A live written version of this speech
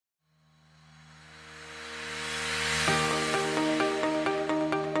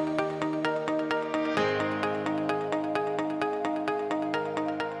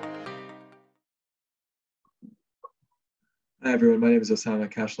Hi, everyone. My name is Osama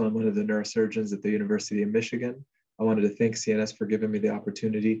Kashlan. I'm one of the neurosurgeons at the University of Michigan. I wanted to thank CNS for giving me the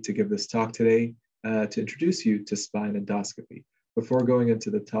opportunity to give this talk today to introduce you to spine endoscopy. Before going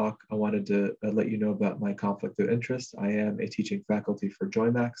into the talk, I wanted to let you know about my conflict of interest. I am a teaching faculty for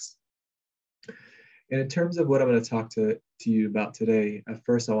JOIMAX. And in terms of what I'm going to talk to you about today, at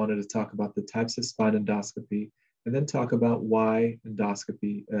first I wanted to talk about the types of spine endoscopy, and then talk about why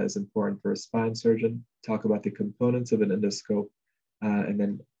endoscopy is important for a spine surgeon, talk about the components of an endoscope, and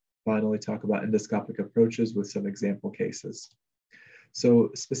then finally talk about endoscopic approaches with some example cases. So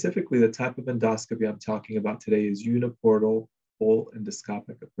specifically, the type of endoscopy I'm talking about today is uniportal full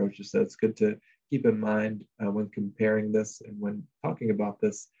endoscopic approaches. So it's good to keep in mind when comparing this and when talking about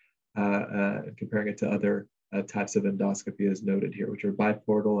this, and comparing it to other types of endoscopy as noted here, which are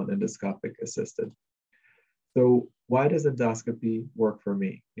biportal and endoscopic assisted. So why does endoscopy work for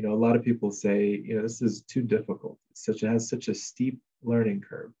me? A lot of people say, this is too difficult. It has such a steep learning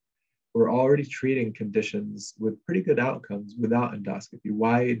curve. We're already treating conditions with pretty good outcomes without endoscopy.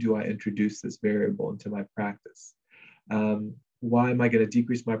 Why do I introduce this variable into my practice? Why am I going to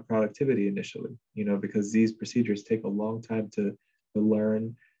decrease my productivity initially? Because these procedures take a long time to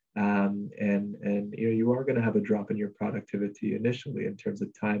learn. And you are going to have a drop in your productivity initially in terms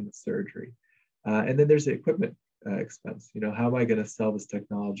of time of surgery. And then there's the equipment expense. How am I going to sell this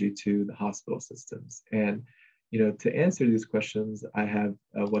technology to the hospital systems? And, to answer these questions, I have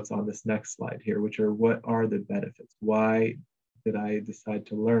what's on this next slide here, which are what are the benefits? Why did I decide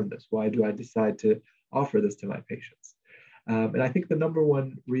to learn this? Why do I decide to offer this to my patients? And I think the number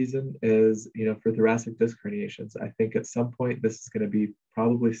one reason is, for thoracic disc herniations. I think at some point this is going to be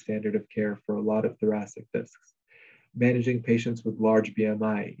probably standard of care for a lot of thoracic discs. Managing patients with large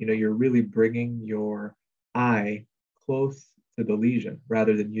BMI, you're really bringing your eye close to the lesion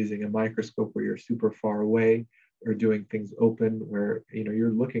rather than using a microscope where you're super far away or doing things open where,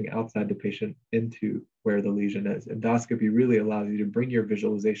 you're looking outside the patient into where the lesion is. Endoscopy really allows you to bring your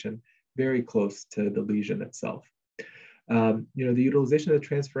visualization very close to the lesion itself. The utilization of the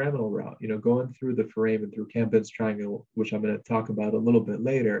transforaminal route, going through the foramen through Campen's triangle, which I'm going to talk about a little bit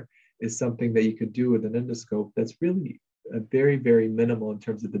later, is something that you could do with an endoscope that's really very, very minimal in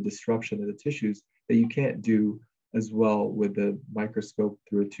terms of the disruption of the tissues that you can't do as well with the microscope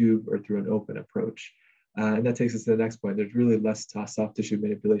through a tube or through an open approach. And that takes us to the next point. There's really less soft tissue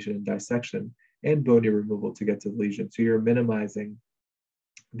manipulation and dissection and bony removal to get to the lesion. So you're minimizing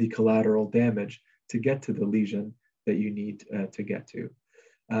the collateral damage to get to the lesion that you need to get to.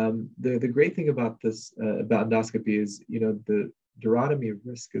 The great thing about this, about endoscopy is, the durotomy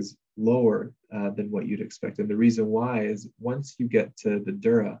risk is lower than what you'd expect. And the reason why is once you get to the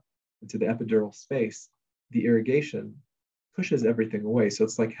dura, into the epidural space, the irrigation pushes everything away. So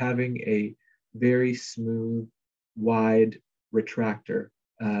it's like having a very smooth, wide retractor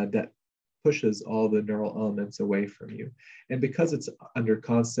that pushes all the neural elements away from you. And because it's under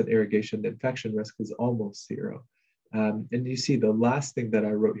constant irrigation, the infection risk is almost zero. And you see the last thing that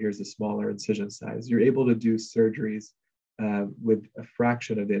I wrote here is a smaller incision size. You're able to do surgeries with a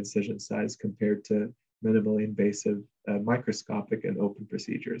fraction of the incision size compared to minimally invasive microscopic and open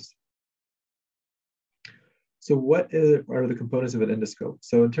procedures. So what are the components of an endoscope?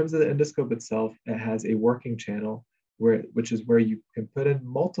 So in terms of the endoscope itself, it has a working channel which is where you can put in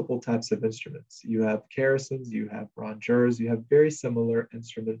multiple types of instruments. You have Carisons, you have rongeurs, you have very similar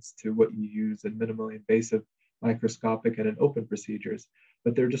instruments to what you use in minimally invasive microscopic and in open procedures,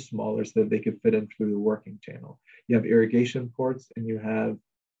 but they're just smaller so that they can fit in through the working channel. You have irrigation ports and you have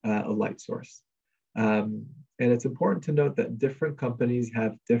a light source. And it's important to note that different companies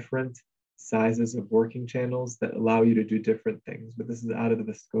have different sizes of working channels that allow you to do different things, but this is out of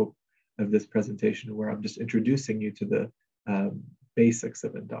the scope of this presentation where I'm just introducing you to the basics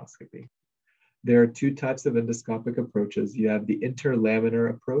of endoscopy. There are two types of endoscopic approaches. You have the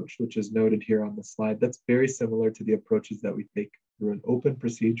interlaminar approach, which is noted here on the slide. That's very similar to the approaches that we take through an open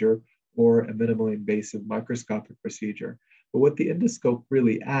procedure or a minimally invasive microscopic procedure. But what the endoscope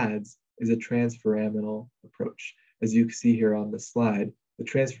really adds is a transforaminal approach. As you can see here on the slide, the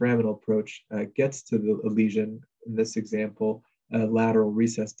transforaminal approach gets to the lesion, in this example, lateral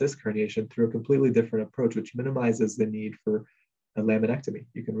recess disc herniation, through a completely different approach, which minimizes the need for a laminectomy.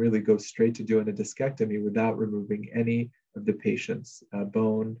 You can really go straight to doing a discectomy without removing any of the patient's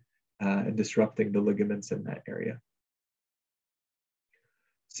bone and disrupting the ligaments in that area.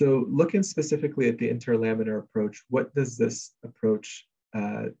 So looking specifically at the interlaminar approach, what does this approach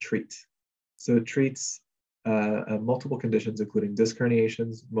treat? So it treats multiple conditions, including disc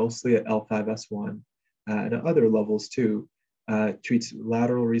herniations, mostly at L5-S1, and at other levels too, treats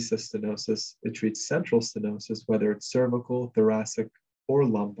lateral recess stenosis. It treats central stenosis, whether it's cervical, thoracic, or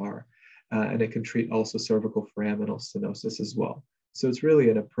lumbar. And it can treat also cervical foraminal stenosis as well. So it's really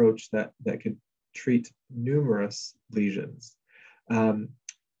an approach that can treat numerous lesions.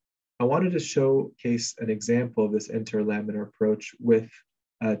 I wanted to showcase an example of this interlaminar approach with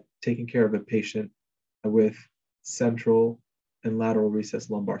taking care of a patient with central and lateral recess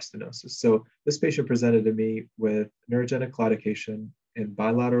lumbar stenosis. So this patient presented to me with neurogenic claudication in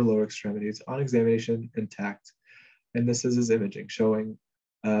bilateral lower extremities, on examination intact. And this is his imaging showing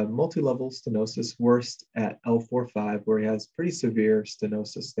multi-level stenosis, worst at L4-5, where he has pretty severe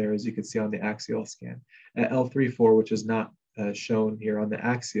stenosis there, as you can see on the axial scan. At L3-4, which is not shown here on the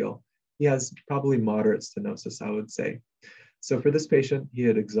axial, he has probably moderate stenosis, I would say. So for this patient, he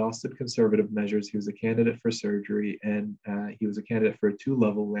had exhausted conservative measures. He was a candidate for surgery, and he was a candidate for a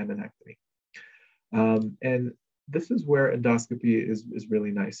 2-level laminectomy. And this is where endoscopy is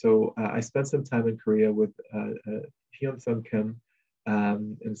really nice. So I spent some time in Korea with Hyun-Sung Kim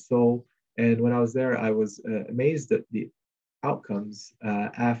in Seoul. And when I was there, I was amazed at the outcomes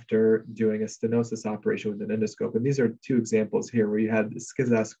after doing a stenosis operation with an endoscope. And these are 2 examples here where you had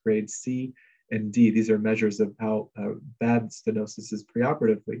SCSAS grade C and D. These are measures of how bad stenosis is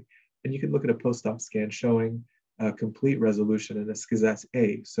preoperatively. And you can look at a post-op scan showing complete resolution in a SCSAS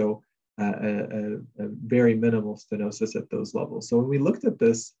A, so a very minimal stenosis at those levels. So when we looked at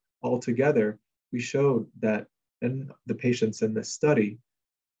this all together, we showed that in the patients in this study,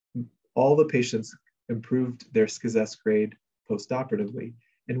 all the patients improved their SCSAS grade post-operatively.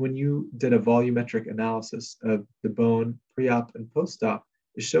 And when you did a volumetric analysis of the bone pre-op and post-op,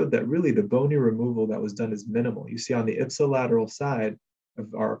 it showed that really the bony removal that was done is minimal. You see on the ipsilateral side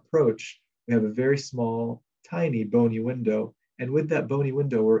of our approach, we have a very small, tiny bony window. And with that bony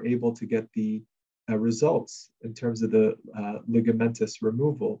window, we're able to get the results in terms of the ligamentous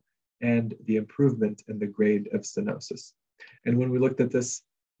removal and the improvement in the grade of stenosis. And when we looked at this,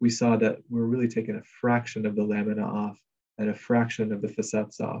 we saw that we're really taking a fraction of the lamina off and a fraction of the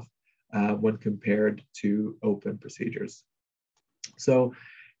facets off when compared to open procedures. So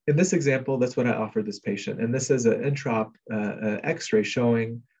in this example, that's what I offered this patient. And this is an intra-op x-ray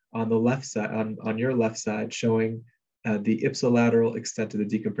showing on the left side, on your left side, showing the ipsilateral extent of the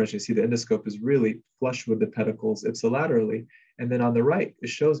decompression. You see the endoscope is really flush with the pedicles ipsilaterally. And then on the right, it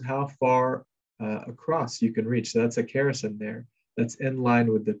shows how far across you can reach. So that's a kerrison there that's in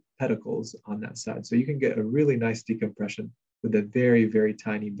line with the pedicles on that side. So you can get a really nice decompression with a very, very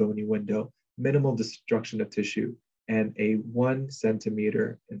tiny bony window, minimal destruction of tissue, and a 1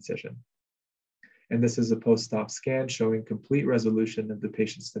 centimeter incision. And this is a post-op scan showing complete resolution of the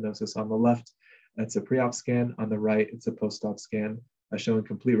patient's stenosis. On the left, that's a pre-op scan. On the right, it's a post-op scan showing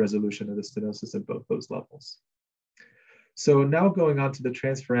complete resolution of the stenosis at both those levels. So now going on to the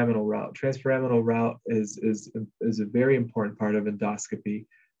transforaminal route. Transforaminal route is a very important part of endoscopy.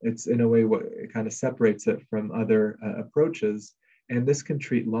 It's in a way what it kind of separates it from other approaches. And this can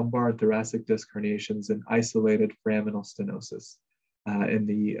treat lumbar and thoracic disc herniations and isolated foraminal stenosis in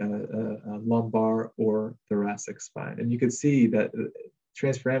the lumbar or thoracic spine. And you can see that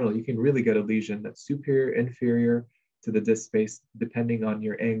transforaminal, you can really get a lesion that's superior, inferior to the disc space, depending on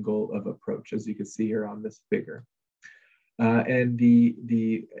your angle of approach, as you can see here on this figure. And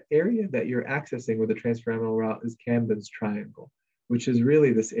the area that you're accessing with the transforaminal route is Camden's triangle, which is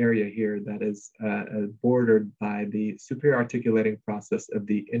really this area here that is bordered by the superior articulating process of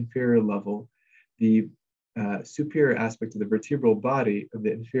the inferior level, the superior aspect of the vertebral body of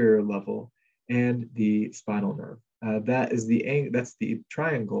the inferior level, and the spinal nerve. That's the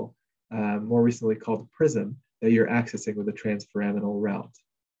triangle, more recently called prism, that you're accessing with the transforaminal route.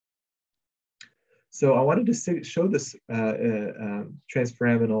 So I wanted to show this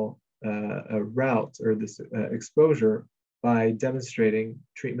transforaminal route, or this exposure, by demonstrating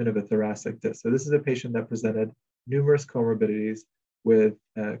treatment of a thoracic disc. So this is a patient that presented numerous comorbidities with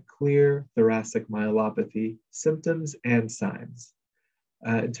clear thoracic myelopathy symptoms and signs.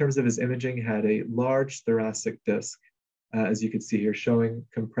 In terms of his imaging, he had a large thoracic disc, as you can see here, showing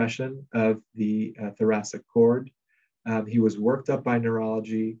compression of the thoracic cord. He was worked up by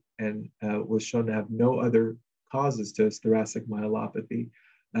neurology and was shown to have no other causes to his thoracic myelopathy.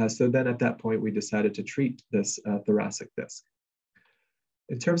 So then at that point, we decided to treat this thoracic disc.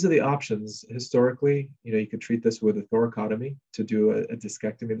 In terms of the options, historically, you could treat this with a thoracotomy to do a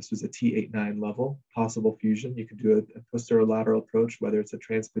discectomy. This was a T8-9 level, possible fusion. You could do a posterolateral approach, whether it's a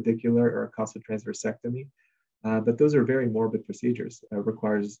transpedicular or a costotransversectomy. But those are very morbid procedures. It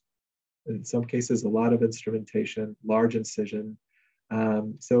requires, in some cases, a lot of instrumentation, large incision.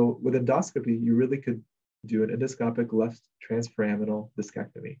 So with endoscopy, you really could do an endoscopic left transforaminal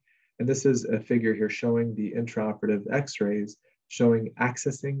discectomy. And this is a figure here showing the intraoperative x-rays showing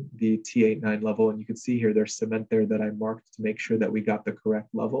accessing the T8-9 level. And you can see here there's cement there that I marked to make sure that we got the correct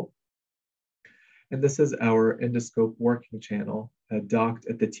level. And this is our endoscope working channel docked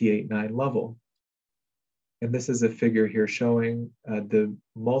at the T8-9 level. And this is a figure here showing the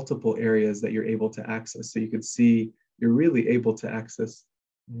multiple areas that you're able to access. So you can see you're really able to access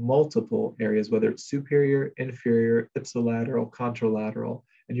multiple areas, whether it's superior, inferior, ipsilateral, contralateral,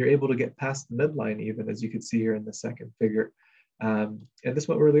 and you're able to get past the midline even, as you can see here in the second figure. And this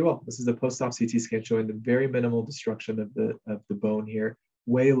went really well. This is a post-op CT scan showing the very minimal destruction of the bone here,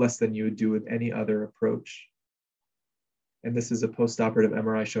 way less than you would do with any other approach. And this is a post-operative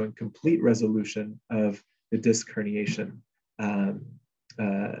MRI showing complete resolution of the disc herniation at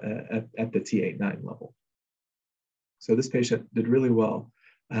the T8-9 level. So this patient did really well,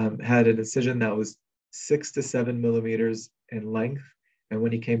 had an incision that was 6 to 7 millimeters in length. And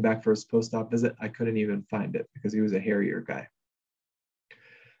when he came back for his post-op visit, I couldn't even find it because he was a hairier guy.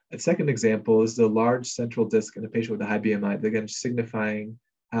 A second example is the large central disc in a patient with a high BMI, again, signifying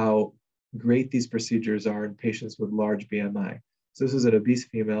how great these procedures are in patients with large BMI. So this is an obese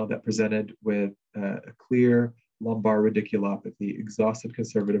female that presented with a clear lumbar radiculopathy, exhausted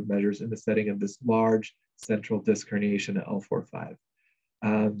conservative measures in the setting of this large central disc herniation at L4-5.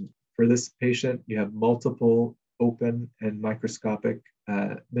 For this patient, you have multiple open and microscopic,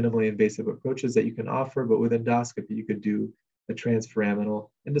 minimally invasive approaches that you can offer, but with endoscopy, you could do a transforaminal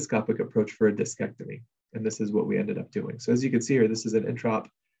endoscopic approach for a discectomy. And this is what we ended up doing. So as you can see here, this is an intraop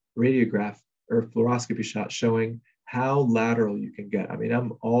radiograph or fluoroscopy shot showing how lateral you can get. I mean,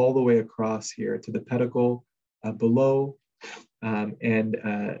 I'm all the way across here to the pedicle below. And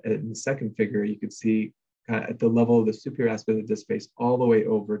in the second figure, you can see at the level of the superior aspect of the disc space, all the way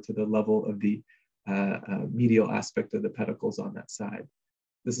over to the level of the medial aspect of the pedicles on that side.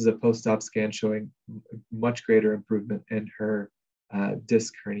 This is a post-op scan showing much greater improvement in her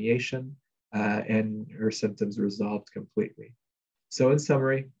disc herniation and her symptoms resolved completely. So in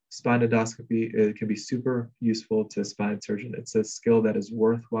summary, spine endoscopy can be super useful to a spine surgeon. It's a skill that is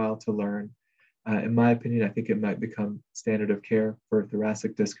worthwhile to learn. In my opinion, I think it might become standard of care for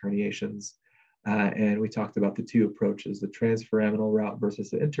thoracic disc herniations. And we talked about the two approaches, the transforaminal route versus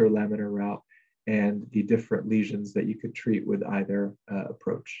the interlaminar route, and the different lesions that you could treat with either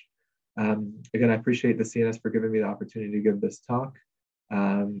approach. Again, I appreciate the CNS for giving me the opportunity to give this talk.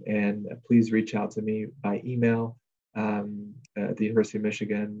 And please reach out to me by email at the University of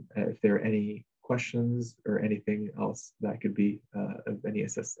Michigan if there are any questions or anything else that could be of any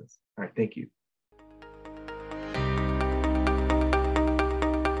assistance. All right, thank you.